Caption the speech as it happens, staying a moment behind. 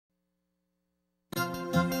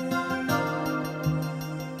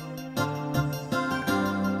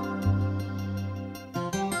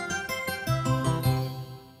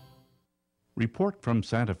Report from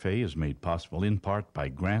Santa Fe is made possible in part by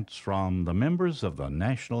grants from the members of the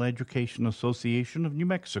National Education Association of New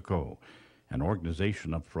Mexico, an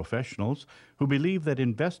organization of professionals who believe that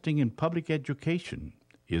investing in public education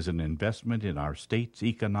is an investment in our state's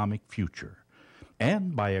economic future,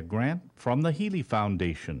 and by a grant from the Healy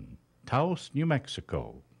Foundation, Taos, New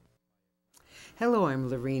Mexico. Hello, I'm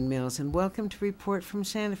Lorene Mills, and welcome to Report from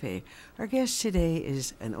Santa Fe. Our guest today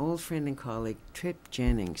is an old friend and colleague, Trip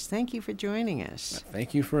Jennings. Thank you for joining us.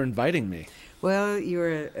 Thank you for inviting me. Well, you're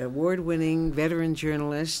an award-winning veteran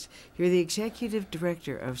journalist. You're the executive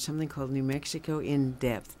director of something called New Mexico In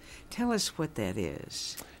Depth. Tell us what that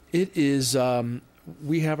is. It is,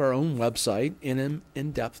 we have our own website,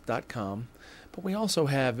 indepth.com, but we also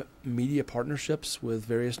have media partnerships with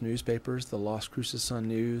various newspapers, the Las Cruces Sun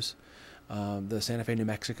News, the Santa Fe New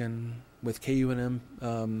Mexican, with KUNM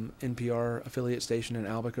NPR affiliate station in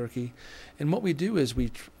Albuquerque. And what we do is we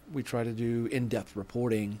try to do in-depth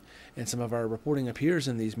reporting, and some of our reporting appears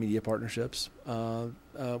in these media partnerships. We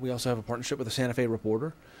also have a partnership with the Santa Fe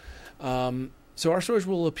Reporter. So our stories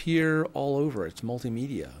will appear all over. It's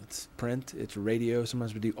multimedia. It's print. It's radio.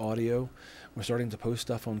 Sometimes we do audio. We're starting to post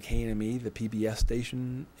stuff on KNME, the PBS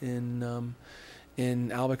station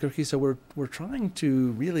in Albuquerque. So we're trying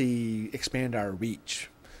to really expand our reach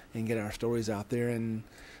and get our stories out there. And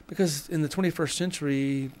because in the 21st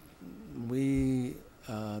century, we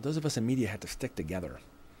those of us in media had to stick together.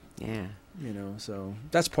 Yeah. So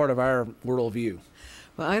that's part of our worldview.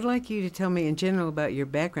 Well, I'd like you to tell me in general about your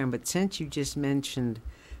background, but since you just mentioned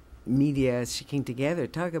media sticking together,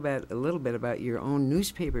 talk about a little bit about your own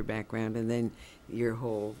newspaper background and then your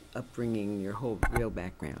whole upbringing, your whole real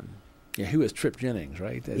background. Yeah, who is Trip Jennings,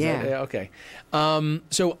 right? Okay.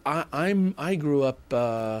 So I grew up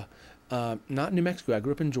not in New Mexico. I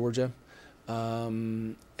grew up in Georgia,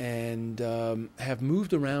 and have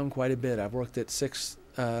moved around quite a bit. I've worked at 6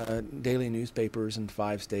 daily newspapers in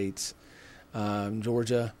 5 states: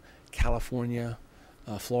 Georgia, California,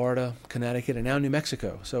 Florida, Connecticut, and now New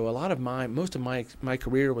Mexico. So most of my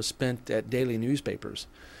career was spent at daily newspapers,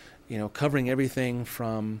 covering everything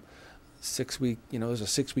from 6-week, there's a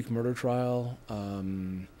 6-week murder trial,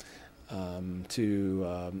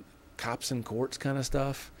 to cops in courts kind of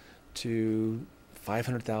stuff, to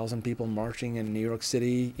 500,000 people marching in New York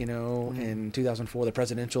City, in 2004, the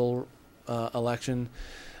presidential election,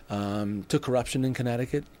 to corruption in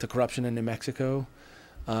Connecticut, to corruption in New Mexico.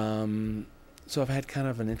 So I've had kind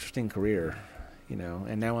of an interesting career,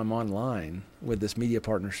 and now I'm online with this media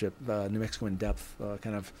partnership, New Mexico In Depth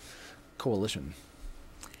kind of coalition.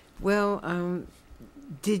 Well,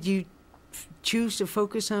 did you choose to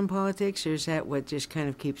focus on politics, or is that what just kind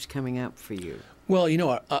of keeps coming up for you? Well,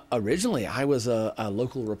 originally I was a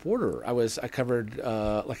local reporter. I covered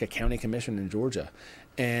like a county commission in Georgia.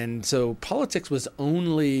 And so politics was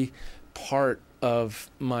only part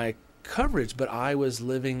of my coverage, but I was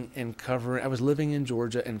living in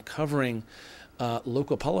Georgia and covering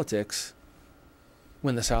local politics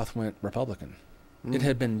when the South went Republican. It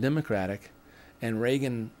had been Democratic, and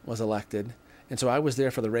Reagan was elected, and so I was there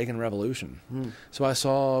for the Reagan Revolution. So I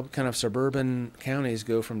saw kind of suburban counties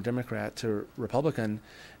go from Democrat to Republican,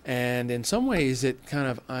 and in some ways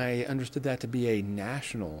I understood that to be a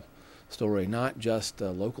national story, not just a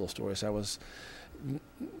local story. So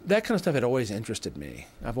that kind of stuff had always interested me.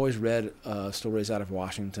 I've always read stories out of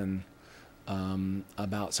Washington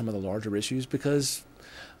about some of the larger issues because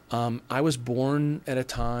I was born at a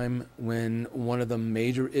time when one of the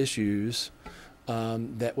major issues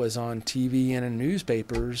that was on TV and in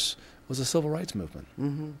newspapers was the civil rights movement.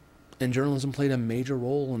 And journalism played a major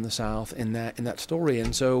role in the South in that story.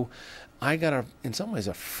 And so I got in some ways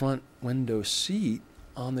a front window seat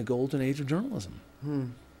on the golden age of journalism.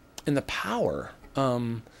 And the power,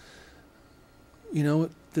 the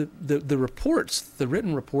reports, the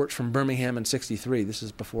written reports from Birmingham in '63, this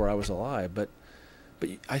is before I was alive, but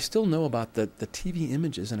I still know about the TV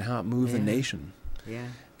images and how it moved the nation. Yeah.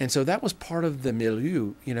 And so that was part of the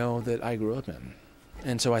milieu, that I grew up in.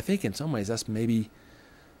 And so I think in some ways that's maybe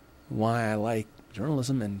why I like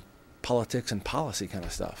journalism and politics and policy kind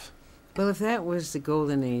of stuff. Well, if that was the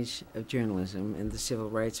golden age of journalism and the civil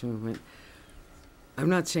rights movement, I'm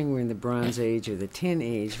not saying we're in the Bronze Age or the Tin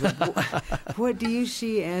Age, but what do you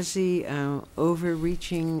see as the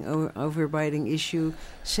overreaching, overbiting issue,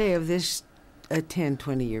 say, of this 10,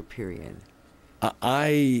 20-year period?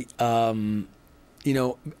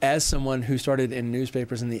 As someone who started in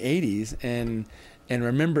newspapers in the 80s and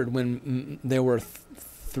remembered when there were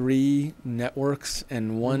 3 networks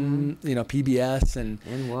and one, PBS and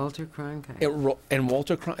Walter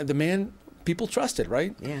Cronkite. The man people trusted,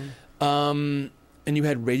 right? Yeah. and you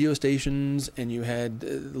had radio stations, and you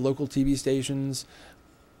had local TV stations.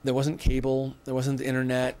 There wasn't cable, there wasn't the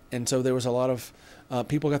internet, and so there was a lot of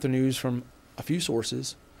people got their news from a few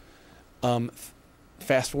sources.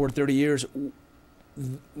 Fast forward 30 years,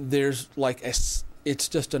 there's like it's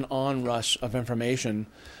just an onrush of information.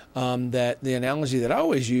 That the analogy that I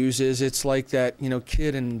always use is it's like that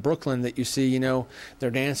kid in Brooklyn that you see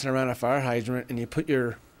they're dancing around a fire hydrant, and you put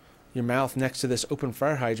your mouth next to this open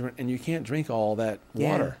fire hydrant, and you can't drink all that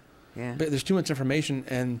water. Yeah. But there's too much information,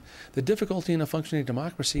 and the difficulty in a functioning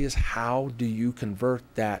democracy is how do you convert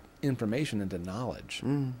that information into knowledge?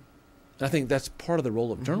 And I think that's part of the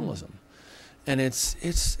role of journalism, and it's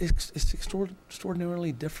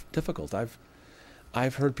extraordinarily difficult.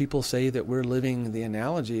 I've heard people say that we're living. The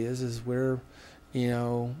analogy is we're,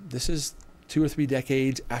 this is 2 or 3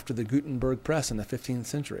 decades after the Gutenberg press in the 15th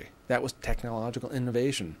century. That was technological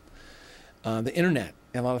innovation. The internet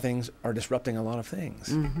and a lot of things are disrupting a lot of things.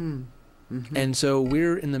 And so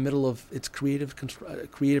we're in the middle of its creative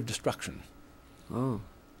destruction. Oh.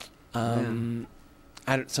 Some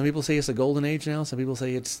people say it's a golden age now. Some people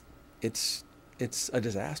say it's a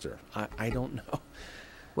disaster. I don't know.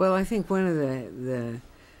 Well, I think one of the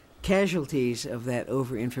casualties of that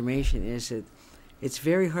over-information is that it's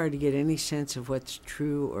very hard to get any sense of what's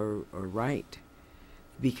true or right,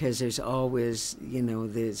 because there's always,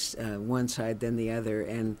 there's one side then the other,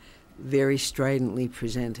 and very stridently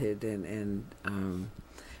presented, and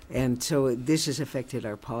so this has affected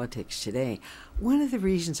our politics today. One of the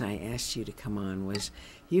reasons I asked you to come on was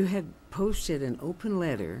you had posted an open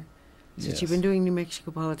letter. Since Yes. you've been doing New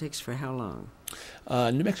Mexico politics for how long?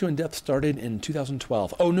 New Mexico in Depth started in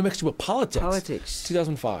 2012. Oh, New Mexico Politics. Politics.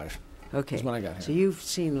 2005. Okay. Is when I got here. So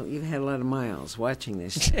you've had a lot of miles watching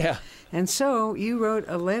this. Yeah. And so you wrote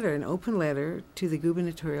a letter, an open letter, to the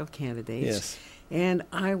gubernatorial candidates. Yes. And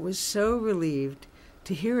I was so relieved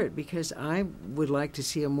to hear it, because I would like to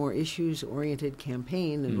see a more issues-oriented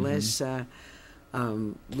campaign and less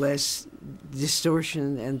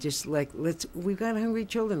distortion, and just like, we've got hungry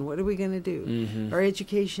children, what are we going to do? Our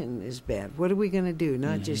education is bad, what are we going to do?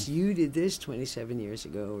 Not just you did this 27 years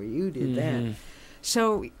ago, or you did that.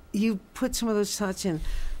 So you put some of those thoughts in.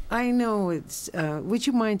 I know it's, would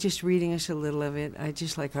you mind just reading us a little of it? I'd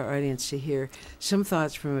just like our audience to hear some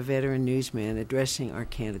thoughts from a veteran newsman addressing our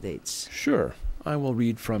candidates. Sure. I will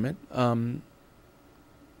read from it.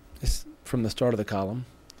 It's from the start of the column.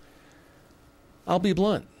 I'll be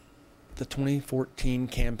blunt. The 2014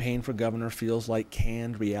 campaign for governor feels like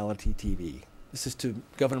canned reality TV. This is to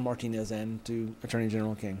Governor Martinez and to Attorney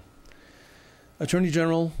General King. Attorney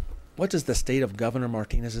General, what does the state of Governor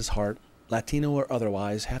Martinez's heart, Latino or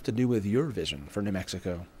otherwise, have to do with your vision for New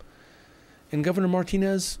Mexico? And Governor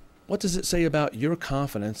Martinez, what does it say about your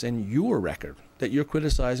confidence in your record that you're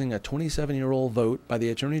criticizing a 27-year-old vote by the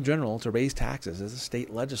Attorney General to raise taxes as a state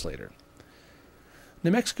legislator?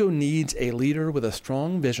 New Mexico needs a leader with a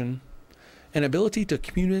strong vision, an ability to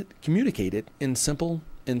communicate it in simple,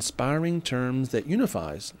 inspiring terms that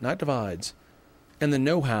unifies, not divides, and the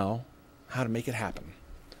know-how to make it happen.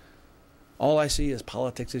 All I see is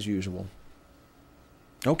politics as usual.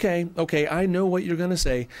 Okay, I know what you're going to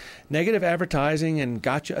say. Negative advertising and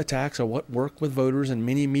gotcha attacks are what work with voters and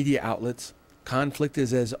many media outlets. Conflict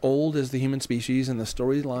is as old as the human species, and the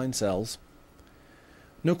storyline sells.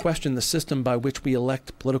 No question, the system by which we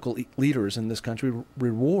elect political leaders in this country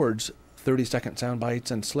rewards 30-second sound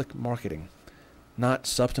bites and slick marketing, not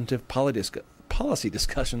substantive policy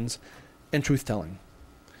discussions and truth-telling.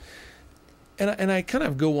 And I kind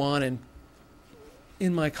of go on and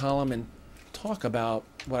in my column and talk about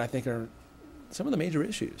what I think are some of the major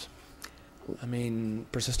issues. I mean,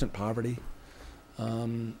 persistent poverty,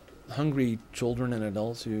 hungry children and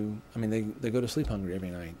adults who, they go to sleep hungry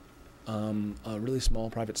every night. A really small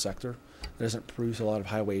private sector that doesn't produce a lot of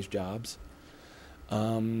high-wage jobs,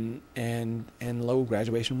 and low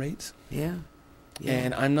graduation rates. Yeah.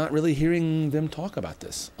 And I'm not really hearing them talk about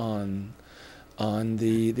this on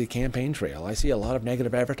the campaign trail. I see a lot of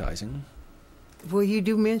negative advertising. Well, you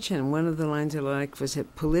do mention, one of the lines I liked was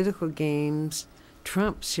that political games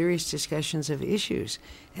trump serious discussions of issues.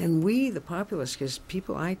 And we, the populace, because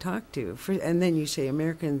people I talk to, and then you say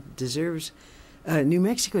New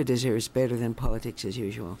Mexico deserves better than politics as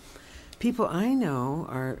usual. People I know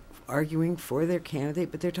are arguing for their candidate,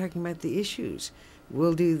 but they're talking about the issues.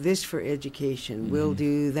 We'll do this for education. We'll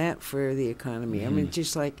do that for the economy.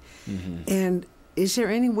 Just like, and is there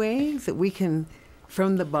any way that we can,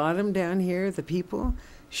 from the bottom down here, the people,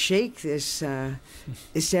 shake this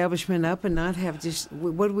establishment up and not have just,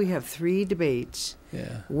 what do we have, 3 debates?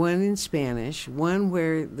 Yeah. One in Spanish, one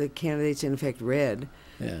where the candidates in effect read,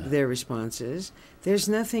 their responses. There's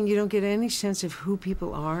nothing, you don't get any sense of who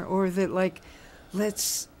people are, or that, like,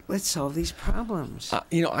 let's solve these problems.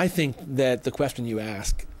 I think that the question you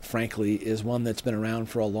ask, frankly, is one that's been around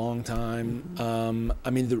for a long time.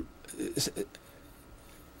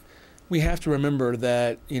 We have to remember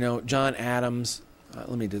that, John Adams,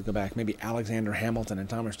 let me just go back, maybe Alexander Hamilton and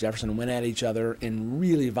Thomas Jefferson went at each other in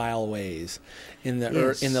really vile ways in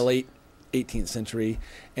the late 18th century,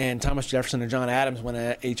 and Thomas Jefferson and John Adams went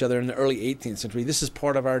at each other in the early 18th century. This is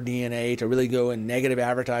part of our DNA to really go in negative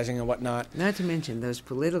advertising and whatnot. Not to mention those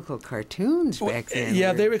political cartoons back then.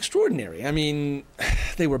 Yeah, they were extraordinary. I mean,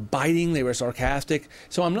 they were biting, they were sarcastic.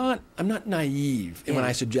 So I'm not naive when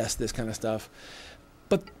I suggest this kind of stuff.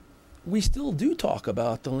 But we still do talk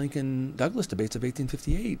about the Lincoln-Douglas debates of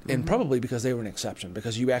 1858, and probably because they were an exception,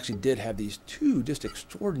 because you actually did have these two just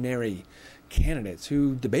extraordinary candidates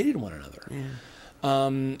who debated one another.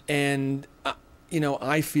 I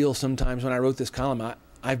feel sometimes when I wrote this column,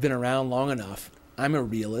 I've been around long enough. I'm a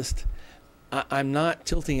realist. I'm not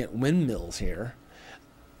tilting at windmills here.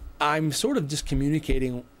 I'm sort of just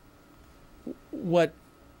communicating what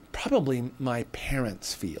probably my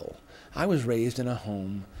parents feel. I was raised in a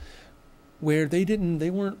home where they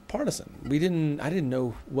weren't partisan. I didn't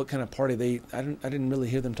know what kind of party I didn't really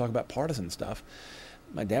hear them talk about partisan stuff.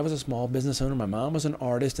 My dad was a small business owner. My mom was an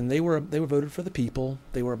artist, and they were voted for the people.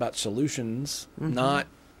 They were about solutions, not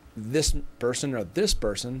this person or this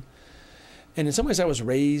person. And in some ways, I was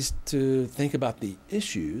raised to think about the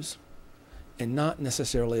issues and not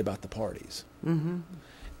necessarily about the parties.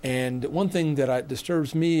 And one thing that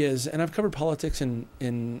disturbs me is, and I've covered politics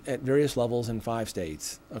at various levels in 5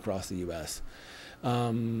 states across the U.S.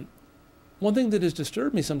 One thing that has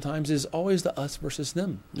disturbed me sometimes is always the us versus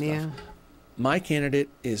them stuff. My candidate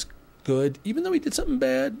is good, even though he did something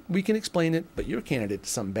bad. We can explain it, but your candidate did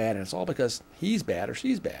something bad, and it's all because he's bad or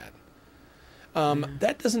she's bad.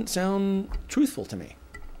 That doesn't sound truthful to me,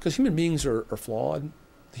 because human beings are flawed.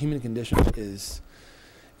 The human condition is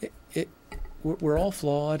we're all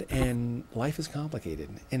flawed, and life is complicated,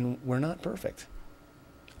 and we're not perfect.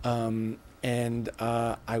 I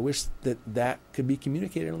wish that could be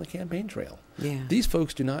communicated on the campaign trail. These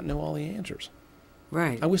folks do not know all the answers.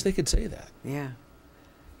 Right. I wish they could say that. Yeah,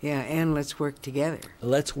 and let's work together.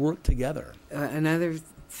 Let's work together. Another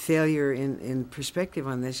failure in perspective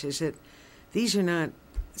on this is that these are not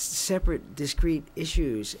separate, discrete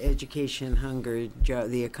issues: education, hunger,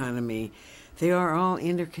 the economy. They are all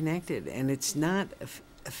interconnected, and it's not a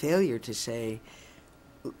failure to say,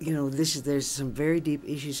 there's some very deep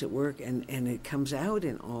issues at work, and it comes out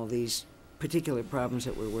in all these particular problems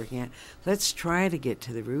that we're working at. Let's try to get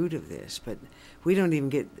to the root of this, but we don't even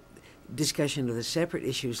get discussion of the separate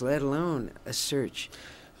issues, let alone a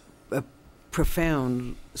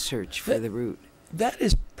profound search for the root. That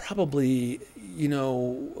is probably,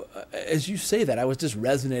 as you say that, I was just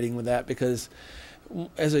resonating with that, because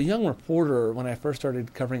as a young reporter, when I first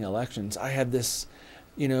started covering elections, I had this,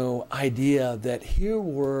 idea that here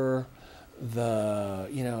were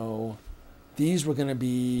these were going to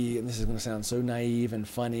be, and this is going to sound so naive and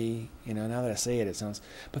funny, now that I say it sounds,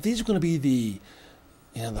 but these are going to be the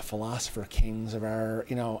philosopher kings of our,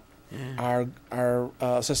 our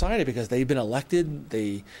society, because they've been elected.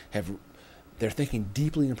 They're thinking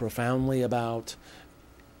deeply and profoundly about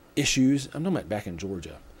issues. I'm talking about back in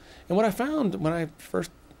Georgia. And what I found when I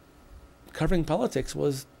first covering politics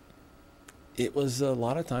was, it was a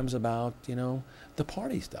lot of times about, the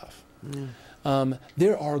party stuff.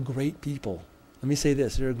 There are great people. Let me say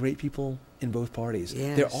this. There are great people in both parties.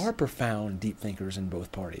 Yes. There are profound, deep thinkers in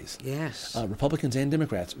both parties. Yes. Republicans and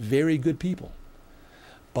Democrats, very good people.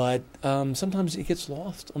 But sometimes it gets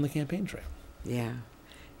lost on the campaign trail.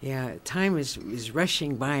 Yeah, time is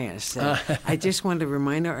rushing by us. I just want to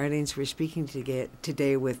remind our audience we're speaking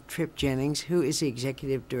today with Trip Jennings, who is the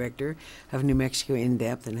executive director of New Mexico In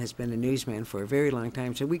Depth and has been a newsman for a very long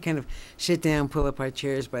time. So we kind of sit down, pull up our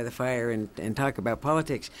chairs by the fire, and talk about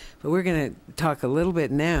politics. But we're going to talk a little bit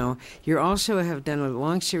now. You also have done a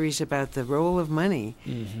long series about the role of money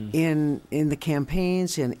in the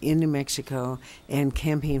campaigns in New Mexico and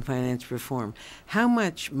campaign finance reform. How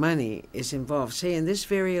much money is involved, say, in this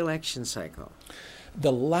very election cycle?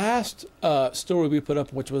 The last story we put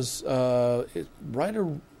up, which was more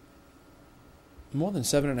than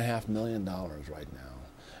 $7.5 million right now.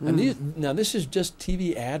 And now this is just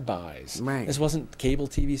TV ad buys. Right. This wasn't cable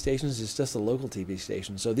TV stations. It's just the local TV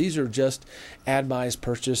stations. So these are just ad buys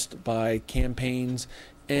purchased by campaigns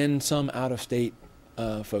and some out-of-state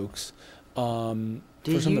folks for some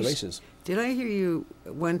of the races. Did I hear you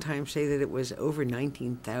one time say that it was over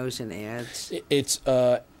 19,000 ads? It's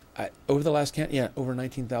over the last count, over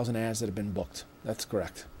 19,000 ads that have been booked. That's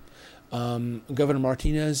correct. Governor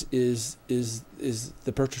Martinez is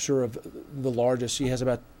the purchaser of the largest. She has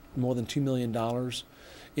about more than $2 million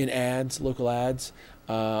in ads, local ads.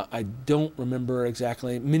 I don't remember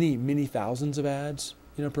exactly. Many thousands of ads,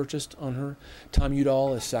 purchased on her. Tom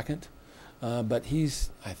Udall is second, but he's,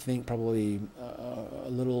 I think, probably a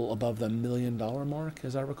little above the $1 million mark,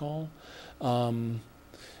 as I recall.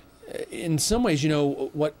 In some ways,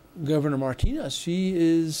 what Governor Martinez,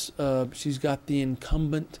 she's got the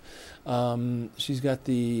incumbent, she's got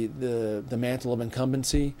the mantle of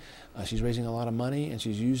incumbency. She's raising a lot of money, and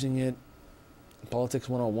she's using it. Politics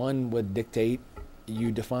 101 would dictate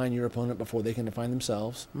you define your opponent before they can define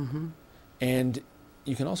themselves. Mm-hmm. And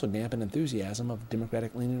you can also dampen enthusiasm of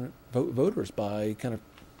Democratic-leaning voters by kind of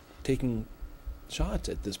taking shots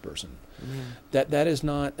at this person. Mm. That is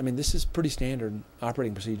not, this is pretty standard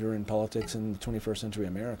operating procedure in politics in 21st century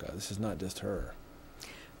America. This is not just her.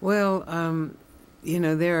 Well,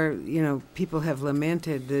 there are, people have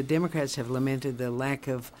lamented, the Democrats have lamented the lack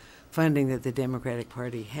of funding that the Democratic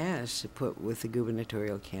Party has to put with the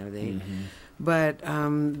gubernatorial candidate. Mm-hmm. But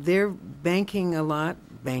they're banking a lot,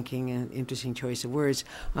 an interesting choice of words,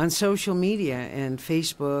 on social media and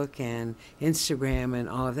Facebook and Instagram and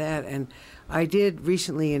all of that. And I did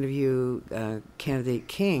recently interview candidate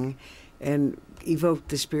King and evoked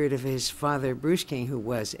the spirit of his father, Bruce King, who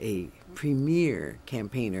was a premier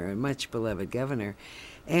campaigner, a much beloved governor.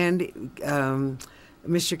 And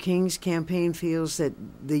Mr. King's campaign feels that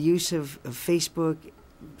the use of Facebook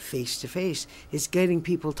face-to-face is getting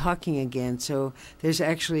people talking again. So there's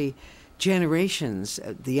actually generations,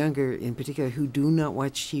 the younger in particular, who do not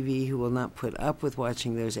watch TV, who will not put up with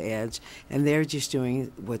watching those ads, and they're just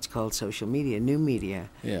doing what's called social media, new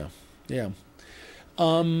media. Yeah.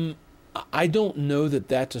 I don't know that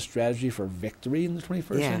that's a strategy for victory in the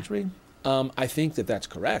 21st century. I think that that's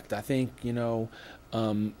correct. I think,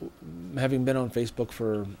 having been on Facebook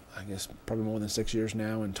for, I guess, probably more than 6 years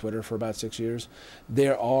now, and Twitter for about 6 years,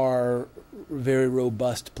 there are very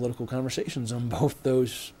robust political conversations on both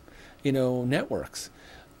those, networks.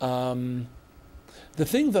 The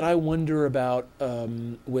thing that I wonder about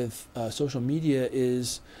with social media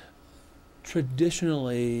is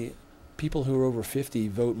traditionally people who are over 50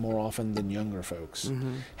 vote more often than younger folks.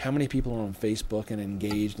 Mm-hmm. How many people are on Facebook and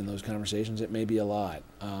engaged in those conversations? It may be a lot.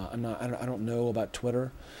 I don't know about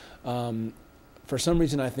Twitter. For some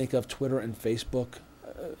reason, I think of Twitter and Facebook.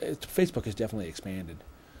 Facebook has definitely expanded,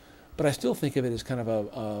 but I still think of it as kind of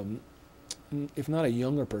a, if not a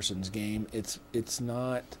younger person's game, it's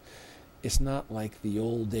not like the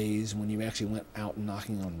old days when you actually went out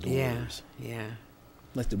knocking on doors. Yeah.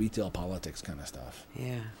 Like the retail politics kind of stuff.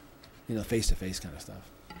 Yeah. Face-to-face kind of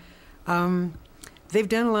stuff. They've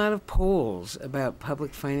done a lot of polls about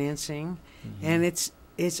public financing, mm-hmm. and it's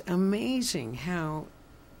amazing how,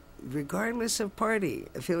 regardless of party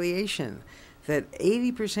affiliation, that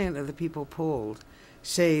 80% of the people polled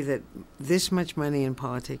say that this much money in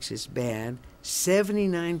politics is bad.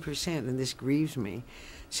 79%, and this grieves me,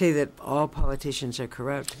 say that all politicians are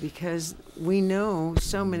corrupt, because we know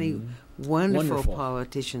so many wonderful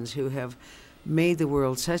politicians who have made the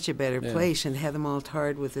world such a better place and had them all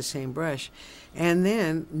tarred with the same brush. And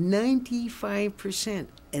then 95%,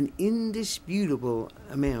 an indisputable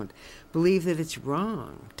amount, believe that it's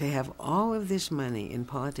wrong to have all of this money in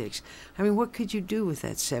politics. What could you do with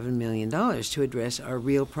that $7 million to address our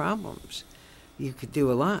real problems? You could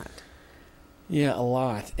do a lot. Yeah, a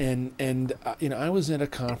lot. And I was at a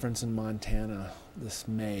conference in Montana this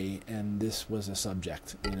May, and this was a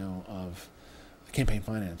subject, of campaign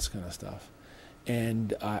finance kind of stuff.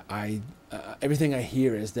 And I everything I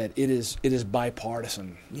hear is that it is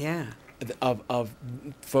bipartisan. Yeah. Of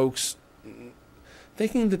folks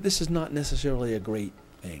thinking that this is not necessarily a great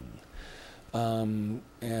thing.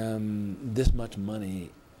 This much money,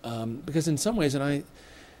 because in some ways, it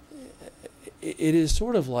is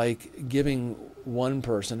sort of like giving one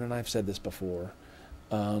person, and I've said this before,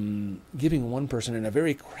 giving one person in a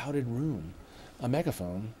very crowded room a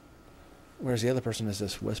megaphone, whereas the other person is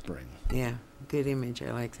just whispering. Yeah, good image.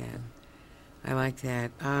 I like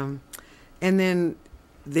that. And then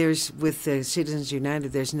there's, with the Citizens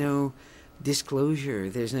United, there's no disclosure.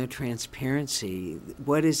 There's no transparency.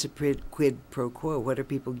 What is the quid pro quo? What are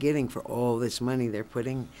people getting for all this money they're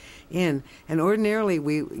putting in? And ordinarily,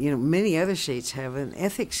 many other states have an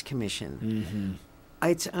ethics commission. Mm-hmm.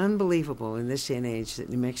 It's unbelievable in this day and age that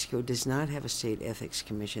New Mexico does not have a state ethics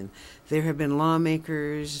commission. There have been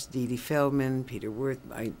lawmakers, Dee Dee Feldman, Peter Wirth,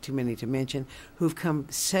 too many to mention, who've come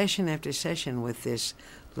session after session with this,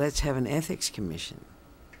 let's have an ethics commission.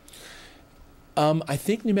 I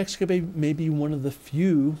think New Mexico may be one of the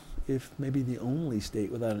few, if maybe the only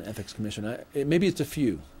state without an ethics commission. Maybe it's a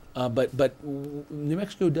few, but New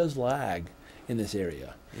Mexico does lag in this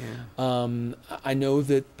area. Yeah. I know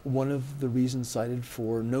that one of the reasons cited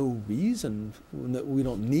for no reason that we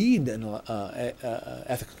don't need an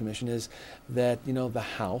ethics commission is that the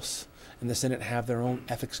House and the Senate have their own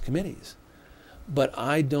ethics committees. But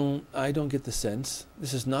I don't get the sense,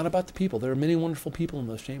 this is not about the people. There are many wonderful people in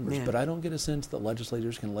those chambers, Yeah. but I don't get a sense that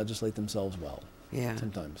legislators can legislate themselves well. Yeah.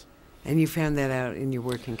 Sometimes. And you found that out in your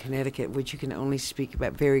work in Connecticut, which you can only speak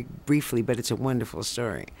about very briefly, but it's a wonderful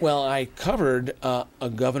story. Well, I covered a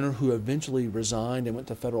governor who eventually resigned and went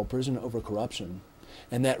to federal prison over corruption,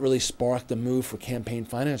 and that really sparked a move for campaign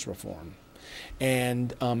finance reform.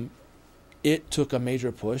 And it took a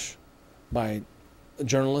major push by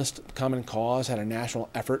journalists. Common Cause had a national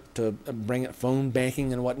effort to bring it phone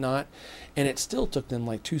banking and whatnot, and it still took them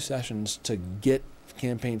like 2 sessions to get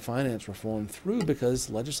campaign finance reform through because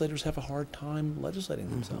legislators have a hard time legislating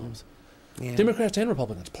themselves. Yeah. Democrats and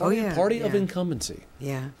Republicans, party of incumbency.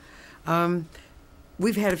 Yeah.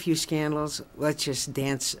 We've had a few scandals. Let's just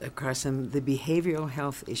dance across them. The behavioral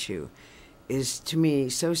health issue is, to me,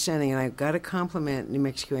 so stunning, and I've got to compliment New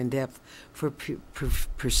Mexico in depth for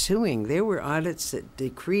pursuing. There were audits that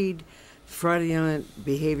decreed fraudulent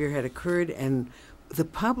behavior had occurred, and the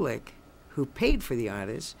public who paid for the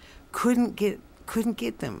audits couldn't get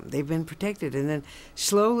them. They've been protected. And then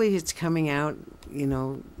slowly it's coming out,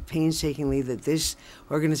 painstakingly, that this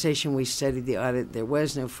organization, we studied the audit, there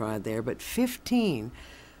was no fraud there, but 15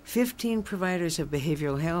 providers of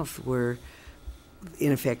behavioral health were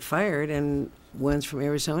in effect fired, and ones from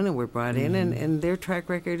Arizona were brought in, and their track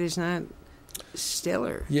record is not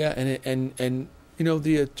stellar. Yeah, and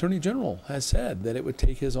the Attorney General has said that it would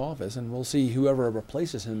take his office, and we'll see whoever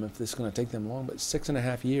replaces him if this is going to take them long, but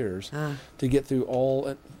 6.5 years to get through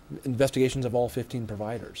all investigations of all 15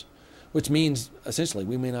 providers, which means essentially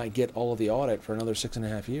we may not get all of the audit for another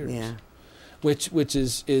 6.5 years. Yeah. Which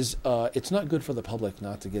is it's not good for the public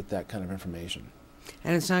not to get that kind of information.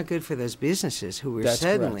 And it's not good for those businesses who were That's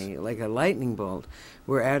suddenly, correct. like a lightning bolt,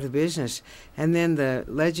 were out of business. And then the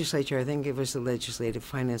legislature, I think it was the Legislative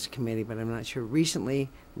Finance Committee, but I'm not sure, recently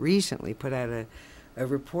put out a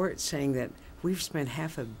report saying that we've spent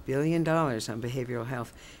 $500 million on behavioral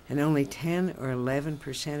health, and only 10 or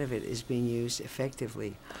 11% of it is being used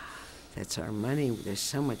effectively. That's our money. There's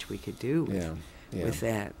so much we could do with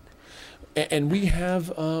that. And we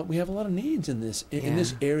have a lot of needs in this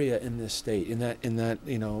area, in this state, in that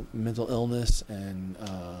mental illness and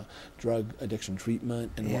drug addiction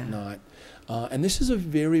treatment and whatnot. And this is a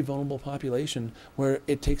very vulnerable population where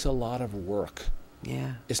it takes a lot of work.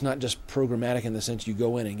 Yeah, it's not just programmatic in the sense you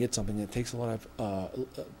go in and get something. It takes a lot of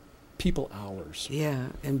people hours. Yeah,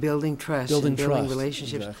 and building trust, building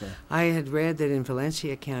relationships. Exactly. I had read that in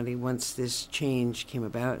Valencia County, once this change came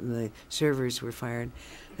about and the servers were fired,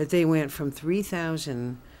 that they went from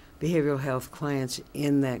 3,000 behavioral health clients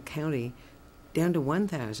in that county down to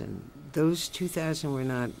 1,000. Those 2,000 were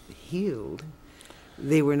not healed.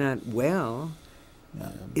 They were not well.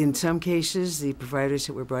 In some cases, the providers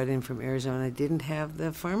that were brought in from Arizona didn't have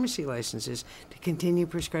the pharmacy licenses to continue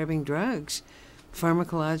prescribing drugs,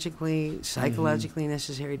 pharmacologically, psychologically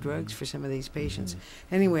necessary drugs for some of these patients.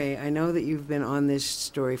 Anyway, I know that you've been on this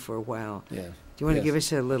story for a while. Yeah. Do you want to give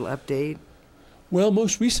us a little update? Well,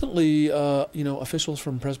 most recently, officials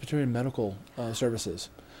from Presbyterian Medical Services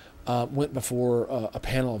went before a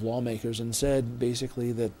panel of lawmakers and said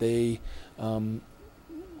basically that they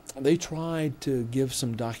tried to give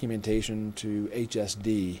some documentation to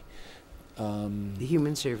HSD. The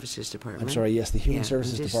Human Services Department. I'm sorry, yes, the Human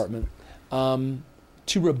Services Department,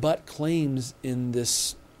 to rebut claims in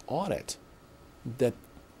this audit that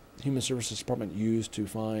the Human Services Department used to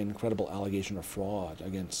find credible allegation of fraud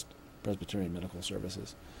against Presbyterian Medical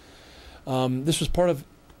Services. This was part of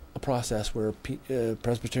a process where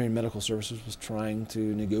Presbyterian Medical Services was trying to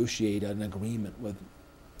negotiate an agreement with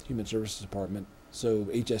the Human Services Department, so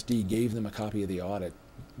HSD gave them a copy of the audit,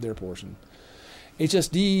 their portion.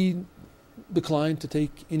 HSD declined to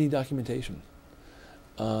take any documentation.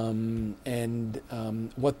 What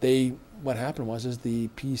happened was the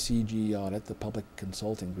PCG audit, the Public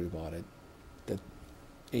Consulting Group audit, that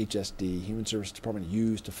HSD, Human Services Department,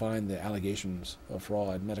 used to find the allegations of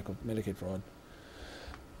fraud, Medicaid fraud.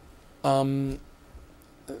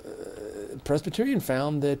 Presbyterian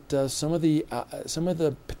found that some of the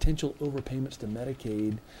potential overpayments to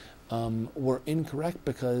Medicaid were incorrect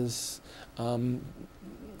because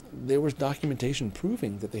there was documentation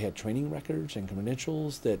proving that they had training records and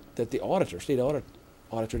credentials that the state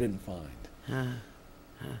auditor didn't find.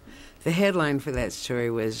 The headline for that story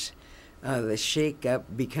was the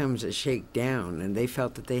shake-up becomes a shake-down, and they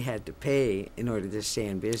felt that they had to pay in order to stay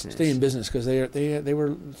in business. Stay in business because they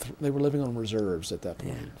were living on reserves at that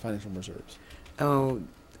point, financial reserves. Oh,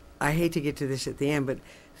 I hate to get to this at the end, but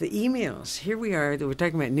the emails. Here we are. We're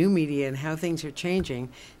talking about new media and how things are changing,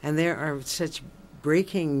 and there are such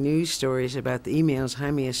breaking news stories about the emails.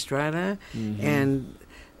 Jaime Estrada and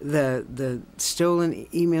the stolen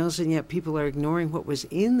emails, and yet people are ignoring what was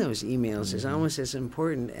in those emails is almost as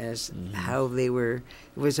important as how they were.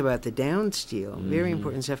 It was about the down steal, very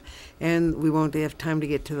important stuff. And we won't have time to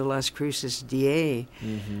get to the Las Cruces DA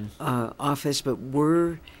office, but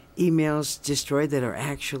were emails destroyed that are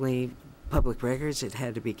actually public records that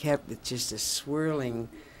had to be kept? It's just a swirling.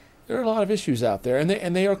 There are a lot of issues out there,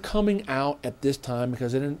 and they are coming out at this time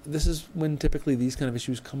because this is when typically these kind of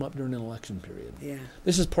issues come up during an election period. Yeah,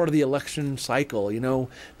 this is part of the election cycle.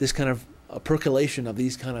 This kind of percolation of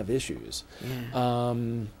these kind of issues.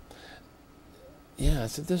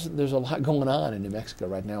 So there's a lot going on in New Mexico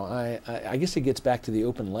right now. I guess it gets back to the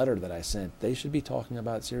open letter that I sent. They should be talking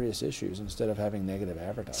about serious issues instead of having negative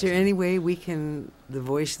advertising. Is there any way we can, the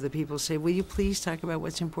voice of the people, say, will you please talk about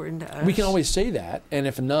what's important to us? We can always say that, and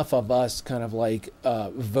if enough of us kind of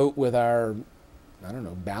vote with our,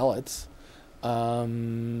 ballots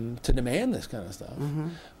to demand this kind of stuff.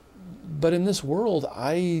 But in this world,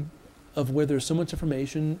 of where there's so much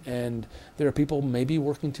information and there are people maybe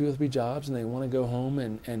working 2 or 3 jobs and they want to go home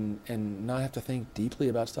and not have to think deeply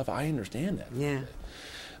about stuff. I understand that. Yeah.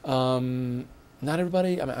 Not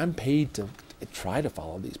everybody, I'm paid to try to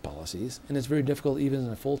follow these policies, and it's very difficult even as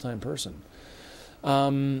a full-time person.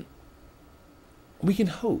 We can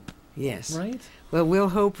hope. Yes. Right? Well, we'll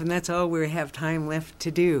hope, and that's all we have time left to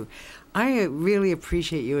do. I really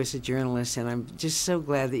appreciate you as a journalist, and I'm just so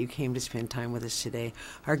glad that you came to spend time with us today.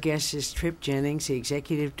 Our guest is Trip Jennings, the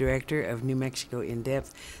Executive Director of New Mexico In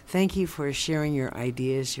Depth. Thank you for sharing your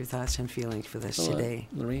ideas, your thoughts, and feelings with us today.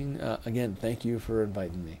 Lorene, again, thank you for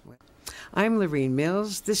inviting me. I'm Lorene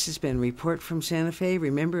Mills. This has been Report from Santa Fe.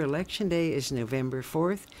 Remember, Election Day is November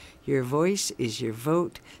 4th. Your voice is your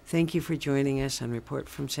vote. Thank you for joining us on Report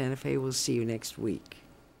from Santa Fe. We'll see you next week.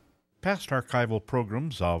 Past archival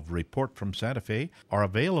programs of Report from Santa Fe are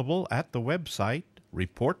available at the website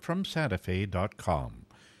reportfromsantafe.com.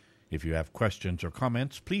 If you have questions or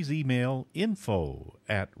comments, please email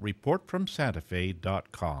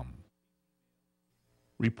info@reportfromsantafe.com.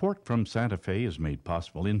 Report from Santa Fe is made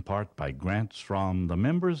possible in part by grants from the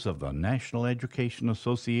members of the National Education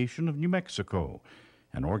Association of New Mexico,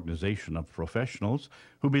 an organization of professionals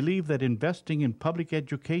who believe that investing in public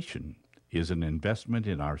education is an investment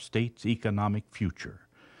in our state's economic future,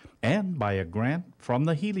 and by a grant from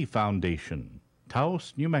the Healy Foundation,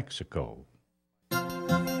 Taos, New Mexico.